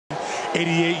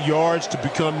88 yards to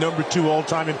become number 2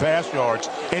 all-time in pass yards,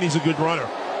 and he's a good runner.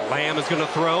 Lamb is going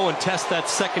to throw and test that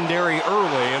secondary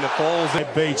early, and it falls.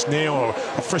 Bates, now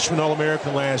a freshman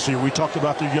All-American last year. We talked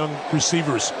about their young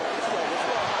receivers.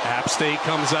 App State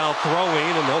comes out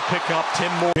throwing, and they'll pick up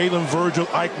 10 more. Jalen Virgil,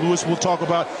 Ike Lewis we'll talk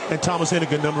about, and Thomas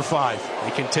Hennigan, number 5.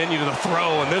 They continue to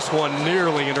throw, and this one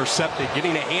nearly intercepted,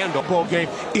 getting a handle. Ball game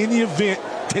in the event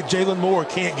that Jalen Moore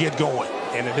can't get going.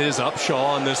 And it is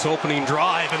Upshaw on this opening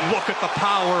drive, and look at the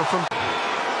power from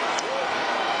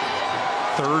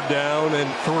 3rd down and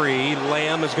 3.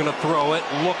 Lamb is going to throw it.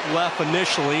 Look left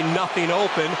initially, nothing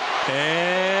open,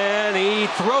 and he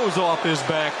throws off his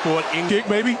back foot. Kick,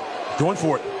 maybe. Going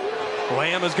for it.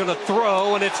 Lamb is going to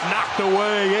throw, and it's knocked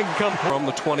away. Incomplete from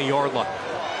the 20-yard line.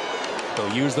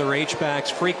 They'll use their H-backs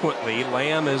frequently.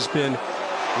 Lamb has been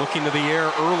looking to the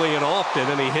air early and often,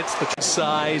 and he hits the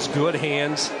size, good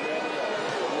hands.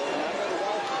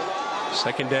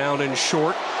 2nd down and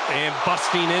short, and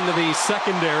busting into the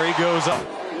secondary goes up.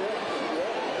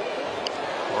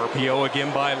 RPO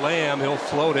again by Lamb. He'll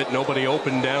float it. Nobody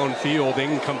open downfield.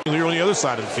 Incomplete. Here on the other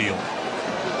side of the field.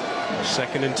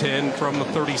 2nd and 10 from the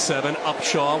 37.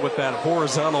 Upshaw with that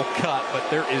horizontal cut, but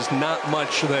there is not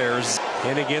much there.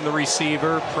 And again, the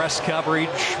receiver. Press coverage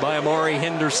by Amari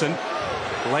Henderson.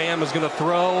 Lamb is going to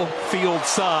throw field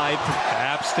side.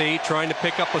 App State trying to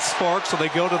pick up a spark, so they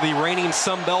go to the reigning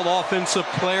Sun Belt Offensive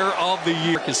Player of the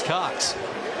Year, Marcus Cox.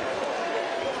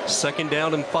 2nd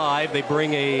down and 5. They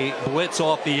bring a blitz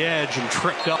off the edge and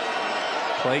tripped up.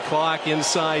 Play clock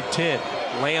inside 10.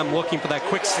 Lamb looking for that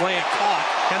quick slant, caught,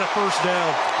 and a 1st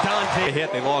down. Dante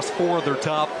hit. They lost 4 of their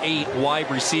top 8 wide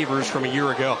receivers from a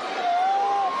year ago.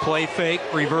 Play fake,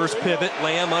 reverse pivot.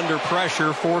 Lamb under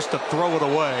pressure, forced to throw it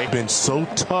away. Been so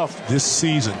tough this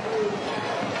season.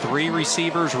 3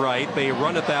 receivers right. They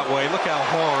run it that way. Look how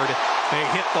hard they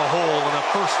hit the hole in a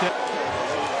 1st down.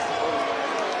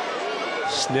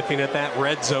 Sniffing at that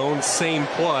red zone, same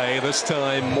play. This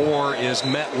time Moore is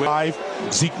met with 5.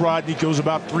 Zeke Rodney goes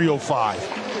about 305.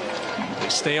 They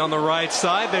stay on the right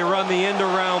side. They run the end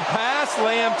around pass.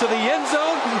 Lamb to the end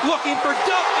zone, looking for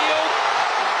Duffield.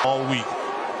 All week.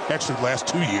 Actually, the last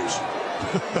 2 years.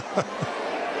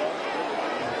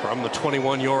 From the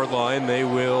 21-yard line, they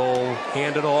will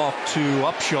hand it off to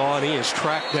Upshaw, and he is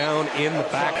tracked down in the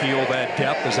backfield. That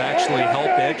depth has actually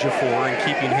helped Ejiofor in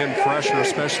keeping him fresher,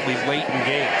 especially late in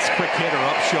games. Quick hitter,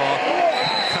 Upshaw,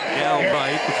 cut down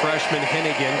right. The freshman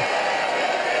Hennigan.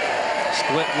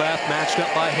 Split left, matched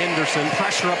up by Henderson.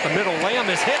 Pressure up the middle. Lamb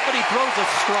is hit, but he throws a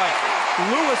strike.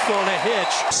 Lewis on a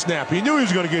hitch. Snap. He knew he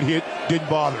was going to get hit. Didn't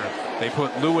bother him. They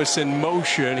put Lewis in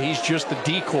motion. He's just a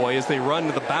decoy as they run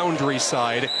to the boundary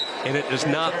side, and it does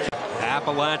not.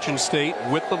 Appalachian State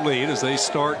with the lead as they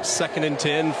start 2nd and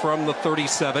 10 from the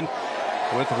 37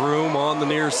 with room on the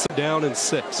near side. Down and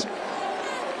 6.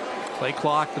 Play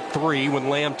clock to 3 when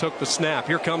Lamb took the snap.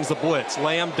 Here comes the blitz.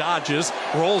 Lamb dodges,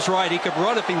 rolls right. He could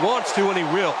run if he wants to, and he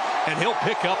will. And he'll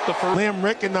pick up the 1st. Lamb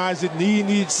recognized it. He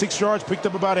needed 6 yards, picked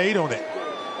up about 8 on it.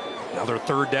 Another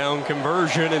 3rd down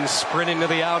conversion, and sprinting to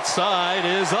the outside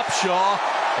is Upshaw.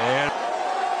 And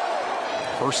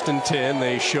 1st and 10,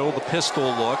 they show the pistol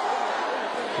look.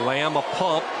 Lamb a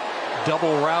pump,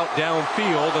 double route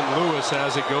downfield, and Lewis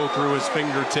has it go through his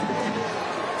fingertip.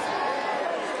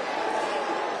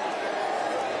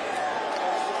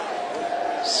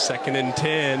 Second and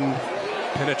 10,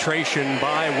 penetration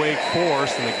by Wake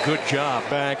Forest, and a good job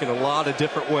back in a lot of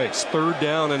different ways. 3rd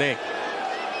down and 8.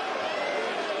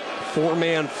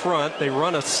 4-man front. They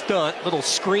run a stunt, little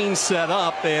screen set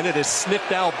up, and it is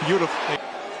snipped out beautifully.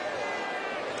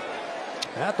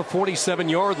 At the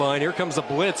 47-yard line, here comes a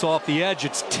blitz off the edge.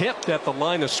 It's tipped at the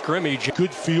line of scrimmage.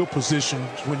 Good field position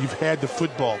when you've had the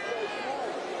football.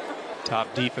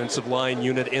 Top defensive line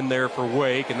unit in there for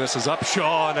Wake, and this is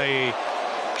Upshaw on a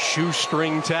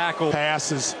shoestring tackle.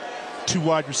 Passes, 2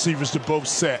 wide receivers to both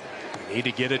set. Need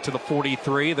to get it to the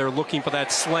 43. They're looking for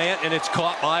that slant, and it's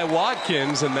caught by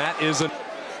Watkins, and that is on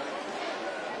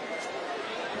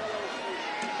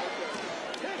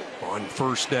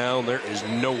 1st down. There is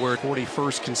nowhere.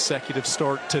 41st consecutive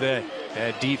start today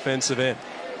at defensive end.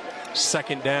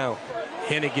 2nd down.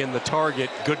 Hennigan the target.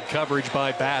 Good coverage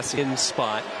by Bass in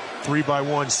spot.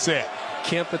 3-by-1 set.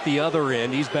 Kemp at the other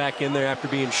end. He's back in there after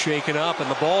being shaken up,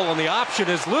 and the ball on the option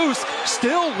is loose,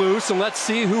 still loose, and let's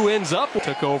see who ends up.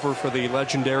 Took over for the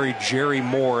legendary Jerry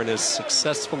Moore and has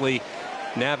successfully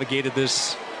navigated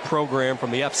this program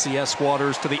from the FCS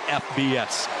waters to the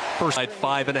FBS. First,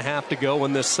 5.5 to go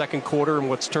in this 2nd quarter, and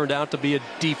what's turned out to be a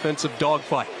defensive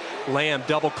dogfight. Lamb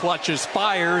double clutches,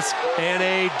 fires, and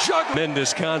a jug.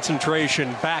 Tremendous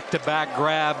concentration, back-to-back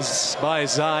grabs by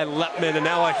Zy Letman, and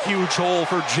now a huge hole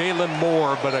for Jalen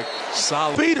Moore, but a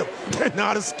solid. Beat them. They're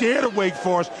not as scared of Wake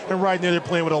Forest, and right now they're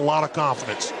playing with a lot of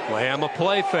confidence. Lamb a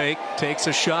play fake, takes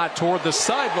a shot toward the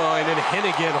sideline, and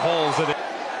Hennigan holds it.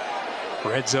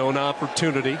 Red zone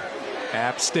opportunity.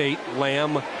 App State,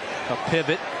 Lamb a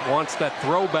pivot, wants that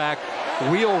throwback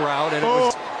wheel route, and it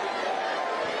was.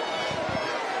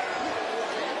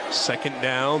 Second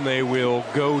down, they will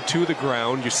go to the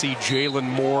ground. You see Jalen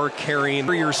Moore carrying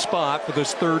your spot for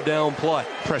this third down play.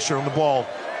 Pressure on the ball.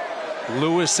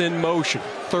 Lewis in motion,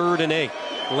 3rd and 8.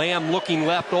 Lamb looking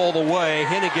left all the way.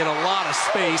 Hennigan a lot of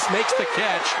space, makes the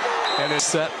catch, and is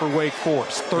set for Wake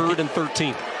Forest. 3rd and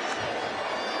 13.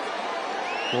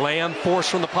 Lamb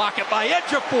forced from the pocket by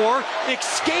Ejiofor,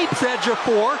 escapes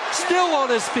Ejiofor, still on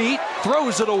his feet,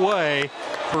 throws it away.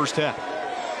 First half.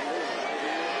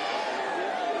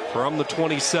 From the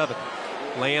 27.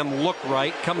 Lamb looked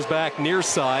right, comes back near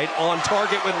side, on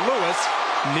target with Lewis,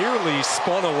 nearly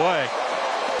spun away.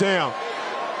 Down.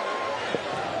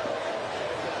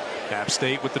 App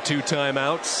State with the 2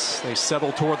 timeouts. They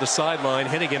settle toward the sideline.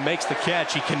 Hennigan makes the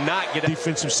catch. He cannot get it.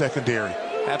 Defensive secondary.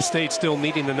 App State still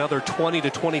needing another 20 to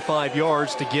 25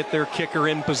 yards to get their kicker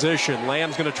in position.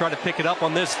 Lamb's going to try to pick it up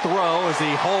on this throw as he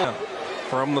holds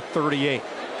from the 38.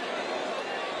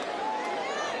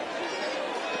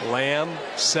 Lamb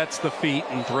sets the feet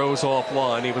and throws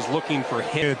offline. He was looking for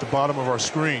him. At the bottom of our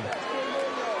screen.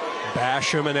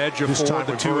 Basham and Ejiofor,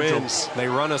 the 2 ends. They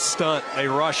run a stunt. They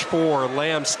rush 4.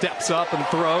 Lamb steps up and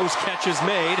throws. Catch is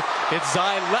made. It's Zy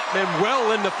Letman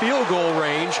well into field goal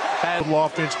range.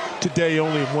 Offense today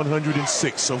only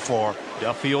 106 so far.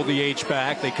 Duffield the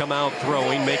H-back. They come out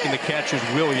throwing. Making the catch is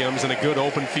Williams and a good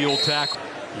open field tackle.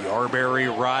 Yarberry,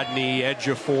 Rodney,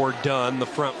 Ejiofor, Dunn, the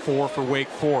front 4 for Wake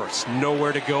Forest.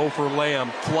 Nowhere to go for Lamb.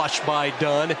 Flush by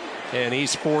Dunn, and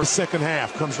he's forced. The second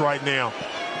half comes right now.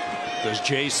 Does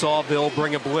Jay Sawville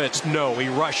bring a blitz? No, he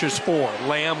rushes 4.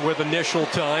 Lamb with initial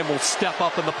time will step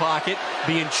up in the pocket,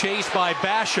 being chased by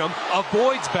Basham,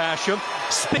 avoids Basham.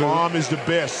 Mom is the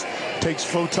best. Takes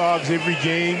photogs every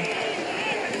game.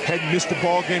 Hadn't missed a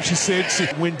ball game. She said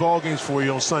she'd win ball games for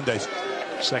you on Sundays.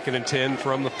 2nd and 10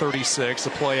 from the 36. A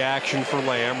play action for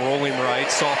Lamb. Rolling right.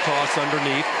 Soft toss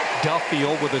underneath.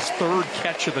 Duffield with his 3rd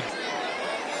catch of the.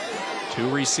 2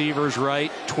 receivers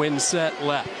right. Twin set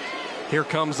left. Here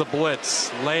comes the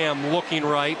blitz. Lamb looking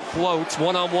right. Floats.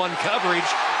 One-on-one coverage.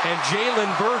 And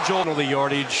Jalen Virgil. The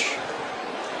yardage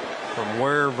from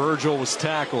where Virgil was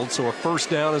tackled. So a first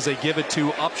down as they give it to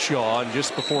Upshaw. And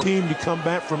just before. Team to come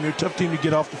back from your tough team to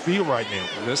get off the field right now.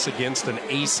 And this against an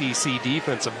ACC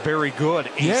defense, a very good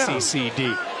ACC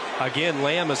D. Again,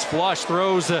 Lamb is flush,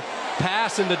 throws a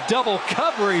pass into double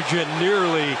coverage and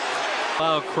nearly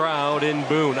a crowd in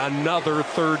Boone. Another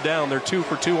 3rd down. They're 2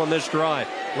 for 2 on this drive.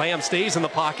 Lamb stays in the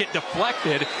pocket,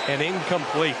 deflected and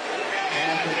incomplete.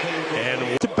 And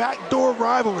it's a backdoor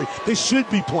rivalry. They should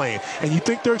be playing. And you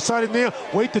think they're excited now?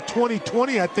 Wait to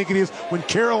 2020, I think it is, when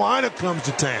Carolina comes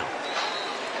to town.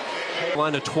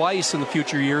 Carolina twice in the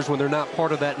future years when they're not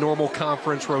part of that normal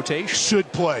conference rotation. Should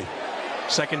play.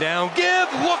 2nd down, give,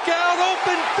 look out,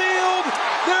 open field.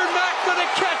 They're not going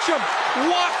to catch him.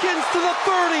 Watkins to the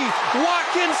 30,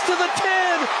 Watkins to the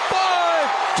 10, 5,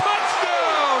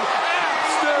 touchdown,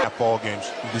 App State. Ball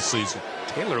games this season.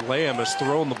 Taylor Lamb has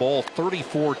thrown the ball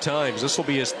 34 times. This will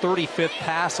be his 35th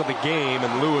pass of the game,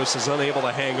 and Lewis is unable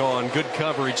to hang on. Good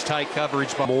coverage, tight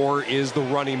coverage. Moore is the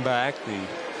running back, the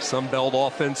Sunbelt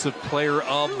Offensive Player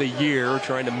of the Year,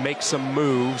 trying to make some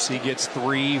moves. He gets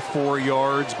 3-4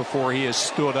 yards before he is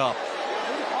stood up.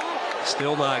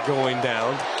 Still not going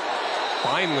down.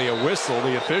 Finally a whistle.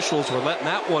 The officials were letting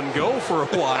that one go for a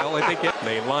while. I think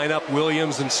they line up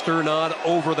Williams and Sternad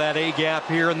over that A-gap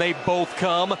here, and they both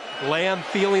come. Lamb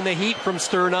feeling the heat from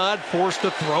Sternad, forced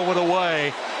to throw it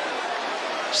away.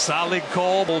 Solid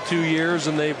call. 2 years,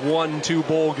 and they've won 2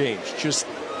 bowl games. Just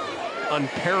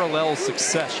unparalleled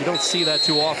success. You don't see that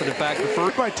too often. In fact, the first.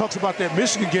 Everybody talks about that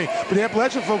Michigan game, but the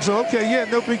Appalachian folks are, okay, yeah,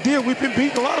 no big deal. We've been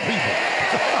beating a lot of people.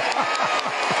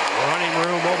 Running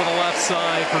room over the left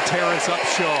side for Terrence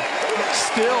Upshaw.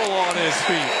 Still on his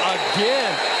feet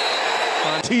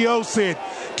again. T.O. said,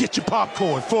 get your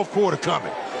popcorn. 4th quarter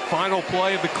coming. Final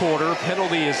play of the quarter.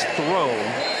 Penalty is thrown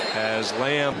as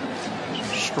Lamb.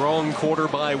 Strong quarter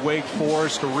by Wake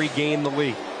Forest to regain the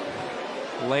lead.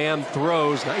 Lamb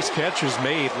throws. Nice catch is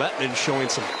made. Letman showing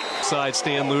some side.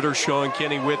 Stan Luter, Sean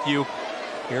Kenny with you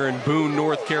here in Boone,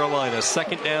 North Carolina.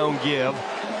 2nd down give.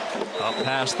 Up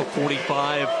past the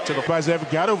 45 to the... Nobody's ever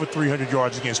got over 300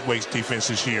 yards against Wake's defense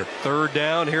this year. Third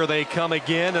down, here they come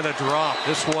again, and a drop.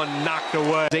 This one knocked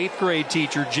away. 8th grade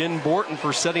teacher Jen Borton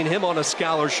for setting him on a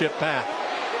scholarship path.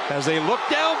 As they look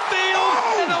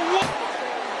downfield, and a...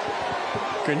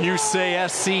 Can you say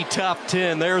SC top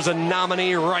 10? There's a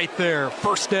nominee right there.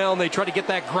 First down, they try to get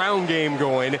that ground game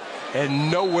going, and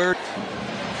nowhere.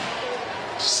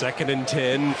 2nd and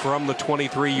 10 from the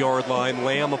 23-yard line.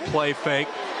 Lamb a play fake,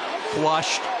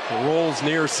 flushed, rolls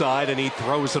near side, and he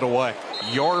throws it away.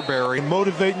 Yarberry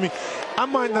Motivate me. I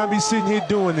might not be sitting here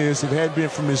doing this if it hadn't been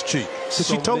from Miss Cheek. So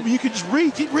she told me you could just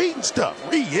read. Keep reading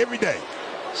stuff. Read every day.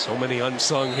 So many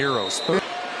unsung heroes.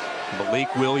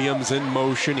 Malik Williams in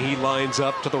motion. He lines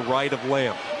up to the right of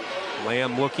Lamb.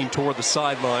 Lamb looking toward the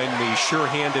sideline. The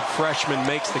sure-handed freshman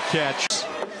makes the catch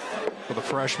for the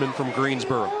freshman from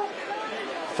Greensboro.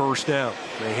 First down.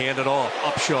 They hand it off.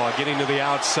 Upshaw getting to the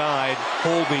outside.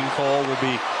 Holding call will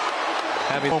be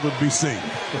having to be seen.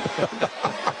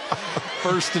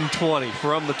 1st and 20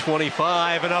 from the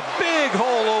 25, and a big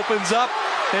hole opens up.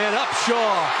 And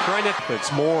Upshaw trying to...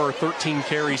 It's more, 13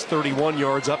 carries, 31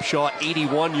 yards. Upshaw,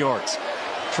 81 yards.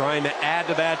 Trying to add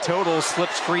to that total,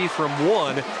 slips free from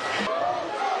one.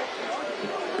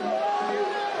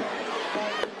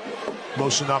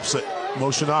 Motion opposite.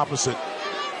 Motion opposite.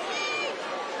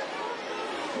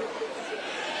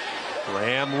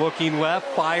 Lamb looking left,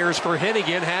 fires for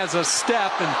Hennigan, has a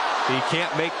step, and he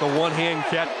can't make the one-hand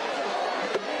catch.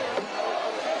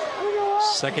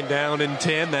 2nd down and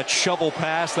 10. That shovel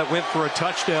pass that went for a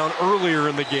touchdown earlier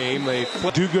in the game. They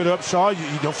do good Upshaw.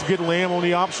 You don't forget Lamb on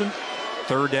the option.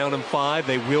 3rd down and 5.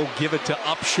 They will give it to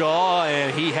Upshaw,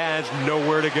 and he has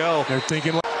nowhere to go. They're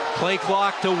thinking. Play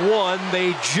clock to 1.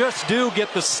 They just do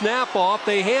get the snap off.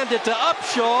 They hand it to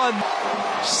Upshaw. And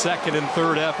 2nd and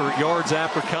 3rd effort. Yards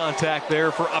after contact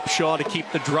there for Upshaw to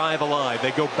keep the drive alive. They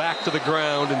go back to the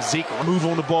ground, and Zeke move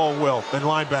on the ball well, and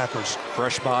linebackers.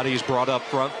 Fresh bodies brought up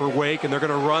front for Wake, and they're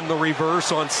going to run the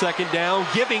reverse on 2nd down,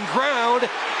 giving ground.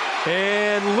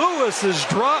 And Lewis is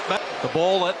dropped back. The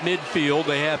ball at midfield.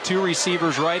 They have 2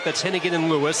 receivers right. That's Hennigan and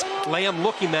Lewis. Lamb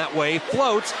looking that way,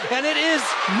 floats, and it is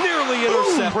nearly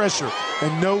intercepted. Pressure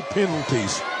and no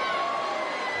penalties.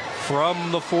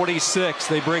 From the 46,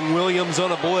 they bring Williams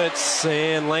on a blitz,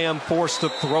 and Lamb forced to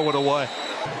throw it away.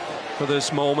 For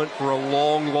this moment, for a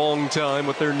long, long time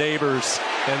with their neighbors.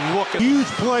 And look at... Huge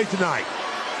play tonight.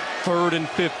 3rd and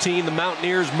 15, the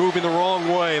Mountaineers moving the wrong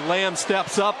way. Lamb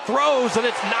steps up, throws, and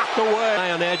it's knocked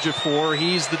away. On edge of 4,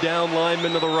 he's the down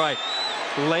lineman to the right.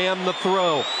 Lamb the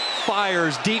throw,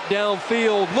 fires deep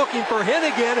downfield, looking for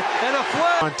Hennigan, and a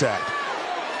flag. Contact.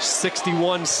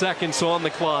 61 seconds on the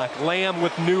clock. Lamb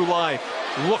with new life,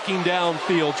 looking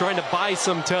downfield, trying to buy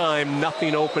some time.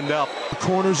 Nothing opened up. The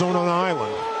corner zone on the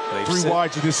island. 3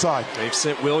 wide to this side. They've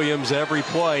sent Williams every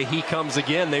play. He comes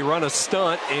again. They run a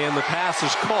stunt, and the pass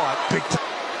is caught.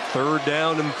 3rd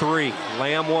down and 3.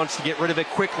 Lamb wants to get rid of it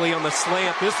quickly on the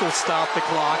slant. This will stop the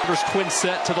clock. There's twin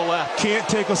set to the left. Can't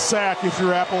take a sack if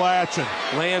you're Appalachian.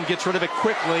 Lamb gets rid of it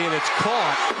quickly, and it's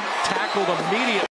caught. Tackled immediately.